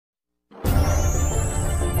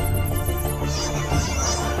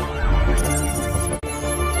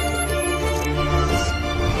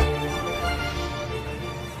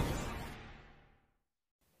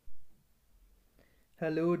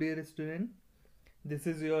Hello dear student, this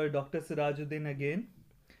is your Dr. Sirajuddin again,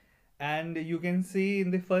 and you can see in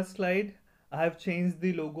the first slide I have changed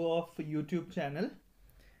the logo of YouTube channel,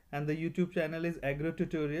 and the YouTube channel is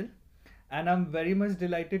Agri-Tutorial, and I'm very much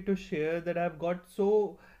delighted to share that I've got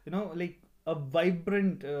so like a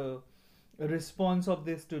vibrant response of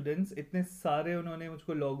the students. इतने सारे उन्होंने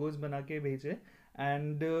मुझको logos बना के भेजे,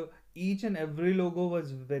 and each and every logo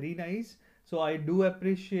was very nice. So I do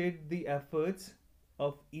appreciate the efforts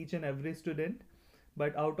of each and every student.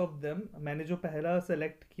 But out of them मैंने जो पहला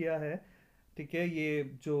select किया है, ठीक है,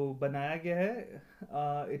 ये जो बनाया गया है,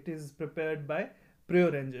 it is prepared by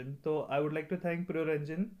Pure Engine. So I would like to thank Pure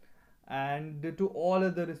Engine and to all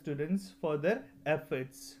other students for their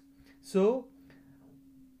efforts. So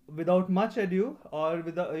without much ado, or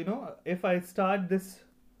without if I start this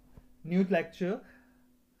new lecture,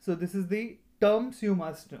 so this is the terms you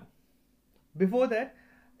must know. Before that,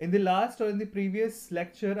 in the last or in the previous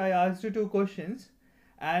lecture I asked you two questions,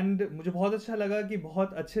 and मुझे बहुत अच्छा लगा कि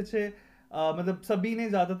बहुत अच्छे मतलब सभी ने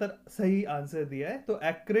ज़्यादातर सही आंसर दिया है. तो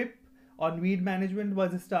ACRIP on weed management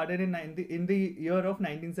was started in the year of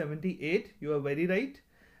 1978. You are very right.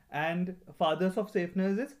 And fathers of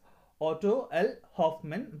safeness is Otto L.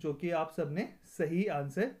 Hoffman, जो कि आप सबने सही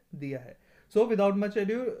आंसर दिया है. So without much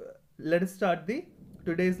ado, let us start the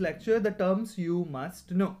today's lecture, the terms you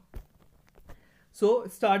must know. So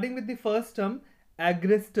starting with the first term,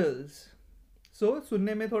 agristals. So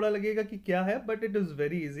सुनने में थोड़ा लगेगा कि क्या है, but it is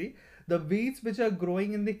very easy. The weeds which are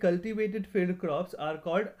growing in the cultivated field crops are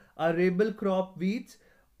called arable crop weeds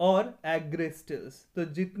और agristals. तो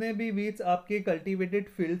जितने भी weeds आपके cultivated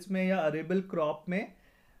fields में या arable crop में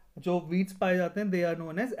जो weeds पाए जाते हैं, they are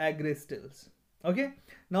known as agristals. Okay.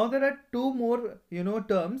 Now there are two more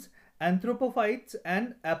terms, anthropophytes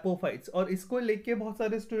and apophytes. और इसको लेके बहुत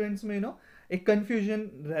सारे students में एक confusion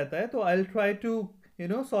रहता है. तो I'll try to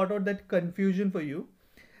sort out that confusion for you.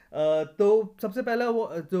 तो सबसे पहला वो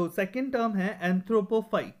जो second term है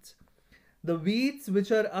anthropophytes. The weeds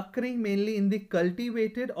which are occurring mainly in the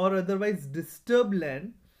cultivated or otherwise disturbed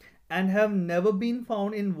land and have never been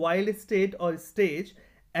found in wild state or stage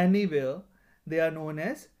anywhere, they are known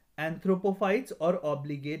as anthropophytes or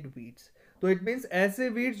obligate weeds. तो it means ऐसे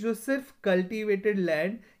weeds जो सिर्फ cultivated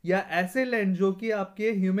land या ऐसे land जो कि आपके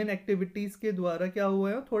human activities के द्वारा क्या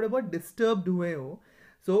हुए हो, थोड़े बहुत डिस्टर्ब्ड हुए हो.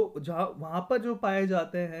 सो जहाँ वहां पर जो पाए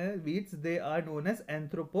जाते हैं weeds, they are known as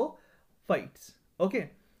एंथ्रोपोफाइट्स. Okay.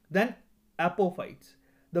 Then apophytes,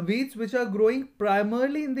 the weeds which are growing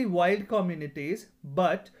primarily in the wild communities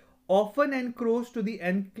but often encroach to the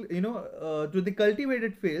to the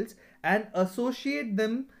cultivated fields and associate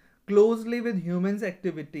them closely with humans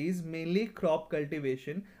activities, mainly crop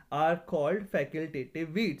cultivation, are called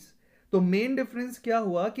facultative weeds. तो main difference क्या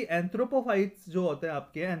हुआ कि एंथ्रोपोफाइट्स जो होते हैं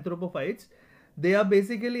आपके एंथ्रोपोफाइट्स, they are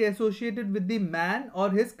basically associated with the man or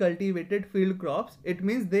his cultivated field crops. It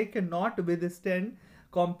means they cannot withstand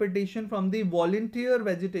competition from the volunteer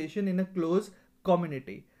vegetation in a close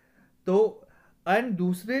community. तो and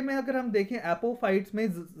दूसरे में अगर हम देखें एपोफाइट्स में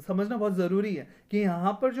समझना बहुत ज़रूरी है कि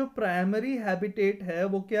यहाँ पर जो प्राइमरी हैबिटेट है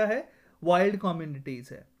वो क्या है, वाइल्ड कम्युनिटीज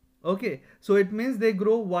है. Okay. So it means they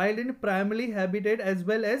grow wild in primary habitat as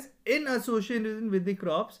well as in association with the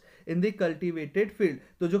crops in the cultivated field.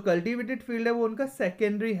 तो जो कल्टिवेटेड फील्ड है वो उनका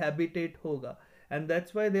सेकेंडरी हैबिटेट होगा, and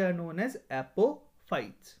that's why they are known as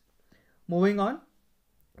एपोफाइट्स. Moving on,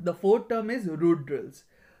 the fourth term is रूड्रल्स.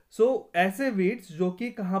 सो ऐसे weeds जो कि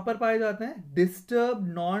कहाँ पर पाए जाते हैं, डिस्टर्ब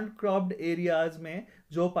नॉन क्रॉप्ड एरियाज में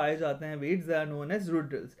जो पाए जाते हैं weeds, they are known as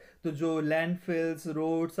रूड्रल्स. तो जो landfills,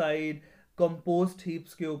 road side, compost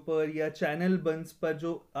heaps के ऊपर या चैनल बंस पर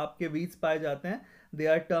जो आपके वीड्स पाए जाते हैं, they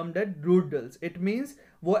are termed as रूड्रल्स. It means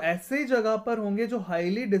वो ऐसे जगह पर होंगे जो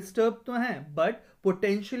हाईली डिस्टर्ब तो हैं बट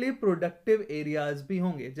पोटेंशियली प्रोडक्टिव एरियाज भी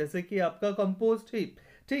होंगे. जैसे कि आपका कंपोस्ट हीप,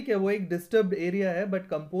 ठीक है, वो एक डिस्टर्ब्ड एरिया है बट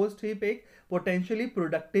कंपोस्ट हीप एक पोटेंशियली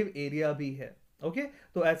प्रोडक्टिव एरिया भी है. ओके.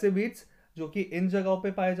 तो ऐसे वीड्स जो कि इन जगहों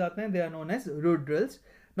पे पाए जाते हैं, they are known as रूड्रल्स.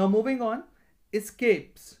 Now moving on,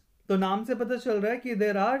 escapes. तो नाम से पता चल रहा है कि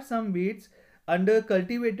there are some weeds under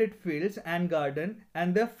cultivated fields and garden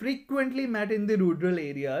and they are frequently met in the rural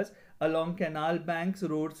areas along canal banks,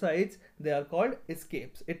 roadsides. They are called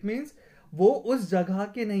escapes. It means वो उस जगह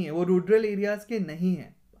के नहीं है, वो रूरल एरियाज के नहीं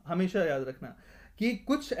है. हमेशा याद रखना कि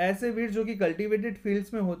कुछ ऐसे वीड्स जो कि कल्टीवेटेड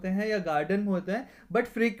फील्ड्स में होते हैं या गार्डन में होते हैं बट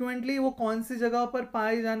फ्रीक्वेंटली वो कौन सी जगह पर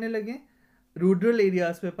पाए जाने लगे, रूरल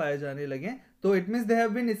एरियाज पे पाए जाने लगे. तो it means they have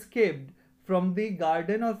been escaped from the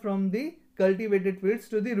garden और from the cultivated fields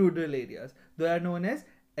to the rural areas. They are known as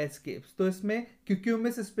escapes. तो इसमें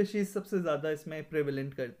cucumis species सबसे ज़्यादा इसमें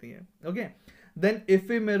prevalent करती हैं. Okay. Then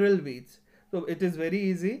ephemeral weeds. So it is very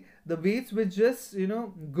easy. The weeds which just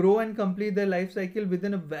grow and complete their life cycle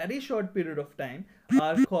within a very short period of time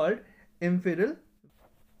are called ephemeral.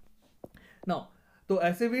 Now तो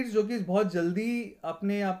ऐसे weeds जो कि बहुत जल्दी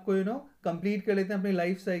अपने आप को complete कर लेते हैं अपनी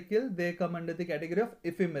life cycle, they come under the category of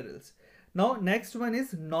ephemerals. Now next one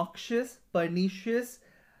is noxious, pernicious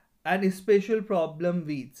and special problem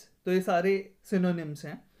weeds. तो ये सारे synonyms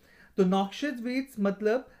हैं. तो noxious weeds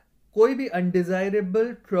मतलब कोई भी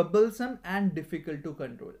undesirable, troublesome and difficult to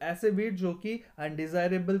control. ऐसे वीड जो कि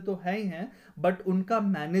अनडिजायरेबल तो है ही हैं बट उनका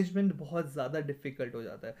मैनेजमेंट बहुत ज्यादा डिफिकल्ट हो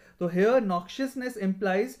जाता है. तो here नॉक्शियसनेस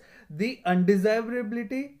implies the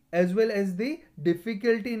अनडिजायरेबिलिटी as well as the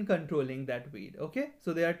difficulty in controlling that weed. Okay,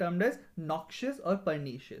 so they are termed as noxious और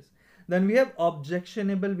pernicious. Then we have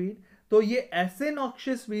objectionable weed. तो ये ऐसे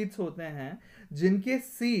नॉक्शियस वीड्स होते हैं जिनके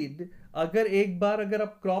सीड अगर एक बार अगर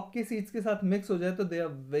आप क्रॉप के सीड्स के साथ मिक्स हो जाए तो they are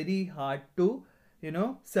very hard to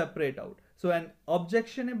separate out. So N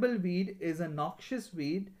objectionable weed is a noxious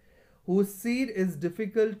weed whose seed is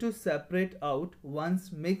difficult to separate out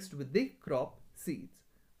once mixed with the crop seeds.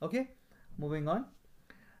 Okay, moving on.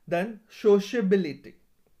 Then sociability.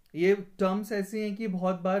 ये terms ऐसी हैं कि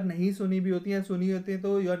बहुत बार नहीं सुनी भी होती हैं, सुनी होती हैं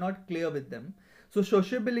तो you are not clear with them. So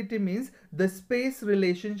sociability means the space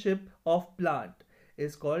relationship of plant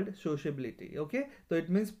is called sociability. Okay, तो it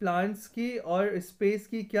means plants की और space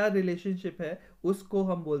की क्या relationship है उसको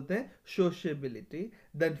हम बोलते हैं sociability.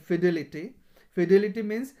 Then fidelity. Fidelity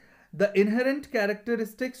means the inherent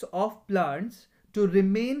characteristics of plants to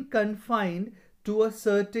remain confined to a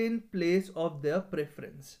certain place of their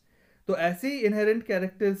preference. तो ऐसी इनहेरेंट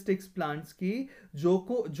कैरेक्टरिस्टिक्स प्लांट्स की जो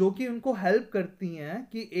कि उनको हेल्प करती हैं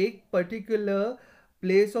कि एक particular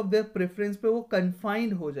place of their preference पे वो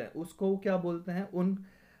कन्फाइंड हो जाए, उसको क्या बोलते हैं,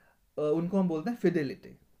 उनको हम बोलते हैं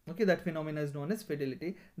Fidelity. Okay, that phenomena is known as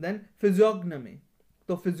Fidelity. Then फिजियोग्नोमी.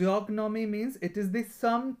 तो फिजियोग्नोमी means it is the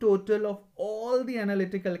sum total of all the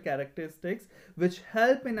analytical characteristics which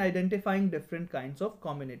help in identifying different kinds of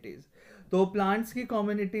communities. तो प्लांट्स की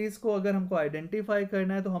कम्युनिटीज को अगर हमको आइडेंटिफाई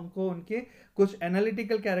करना है तो हमको उनके कुछ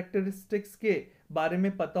एनालिटिकल कैरेक्टरिस्टिक्स के बारे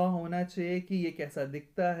में पता होना चाहिए कि ये कैसा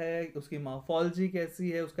दिखता है, उसकी मॉर्फोलॉजी कैसी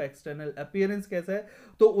है, उसका एक्सटर्नल अपीयरेंस कैसा है.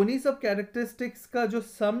 तो उन्हीं सब कैरेक्टरिस्टिक्स का जो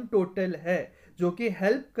सम टोटल है जो कि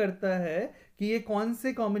हेल्प करता है कि ये कौन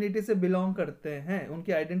से कम्युनिटी से बिलोंग करते हैं,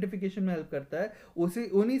 उनके आइडेंटिफिकेशन में हेल्प करता है.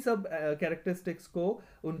 उन्हीं सब कैरेक्टरिस्टिक्स को,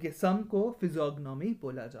 उनके सम को फिजियोग्नोमी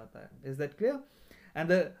बोला जाता है. Is that clear?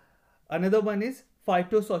 And the another one is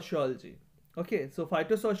phytosociology. Okay, so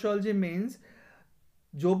phytosociology means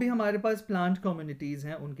जो भी हमारे पास प्लांट कम्युनिटीज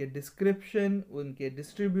हैं उनके डिस्क्रिप्शन, उनके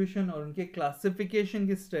डिस्ट्रीब्यूशन और उनके क्लासिफिकेशन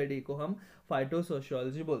की स्टडी को हम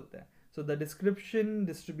फाइटोसोशियोलॉजी बोलते हैं. So the description,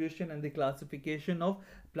 distribution and the classification of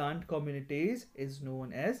plant communities is known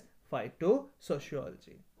as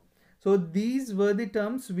phytosociology. So these were the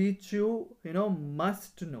terms which you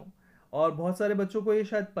must know. और बहुत सारे बच्चों को ये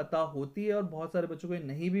शायद पता होती है और बहुत सारे बच्चों को ये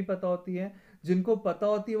नहीं भी पता होती है. जिनको पता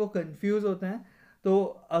होती है वो कंफ्यूज होते हैं. तो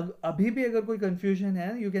अभी भी अगर कोई कंफ्यूजन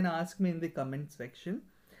है you can ask me in the comment section.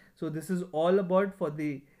 So this is all about for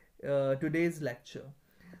the today's lecture.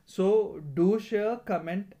 So do share,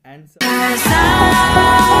 comment and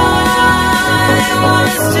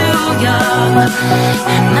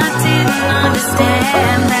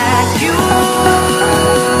understand that you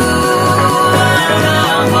are the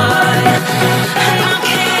one.